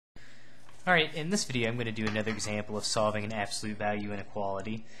Alright, in this video I'm going to do another example of solving an absolute value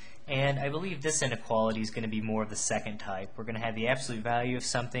inequality, and I believe this inequality is going to be more of the second type. We're going to have the absolute value of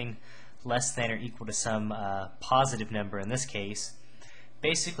something less than or equal to some positive number in this case.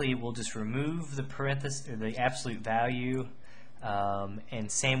 Basically we'll just remove the parenthesis or the absolute value and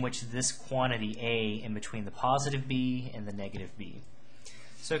sandwich this quantity a in between the positive b and the negative b.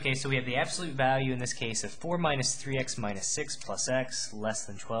 So we have the absolute value in this case of 4 minus 3x minus 6 plus x less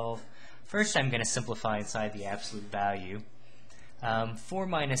than 12. First I'm going to simplify inside the absolute value. 4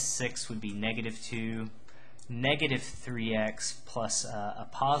 minus 6 would be negative 2. Negative 3x plus a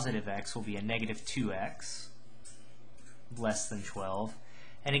positive x will be a negative 2x less than 12.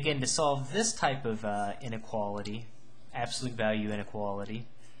 And again, to solve this type of inequality, absolute value inequality,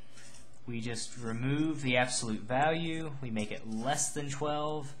 we just remove the absolute value, we make it less than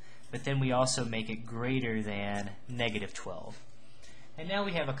 12, but then we also make it greater than negative 12. And now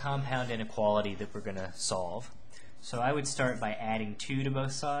we have a compound inequality that we're going to solve. So I would start by adding 2 to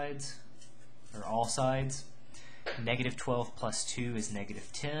both sides, or all sides. Negative 12 plus 2 is negative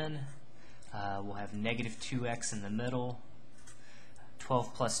 10. We'll have negative 2x in the middle.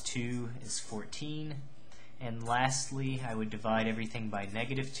 12 plus 2 is 14. And lastly, I would divide everything by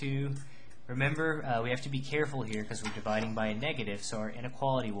negative 2. Remember, we have to be careful here because we're dividing by a negative, so our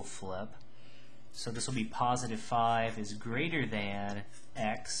inequality will flip. So this will be positive 5 is greater than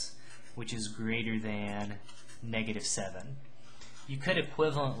x, which is greater than negative 7. You could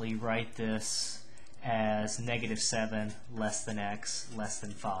equivalently write this as negative 7 less than x less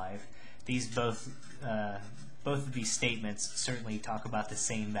than 5. These both of these statements certainly talk about the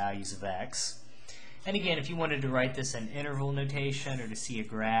same values of x. And again, if you wanted to write this in interval notation or to see a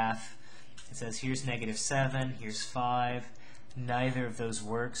graph, it says here's negative 7, here's 5. Neither of those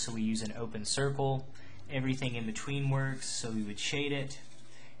works, so we use an open circle. Everything in between works, so we would shade it.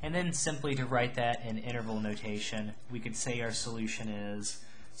 And then simply to write that in interval notation, we could say our solution is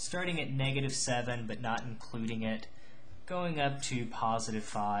starting at negative 7 but not including it, going up to positive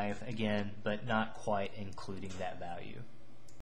 5 again but not quite including that value.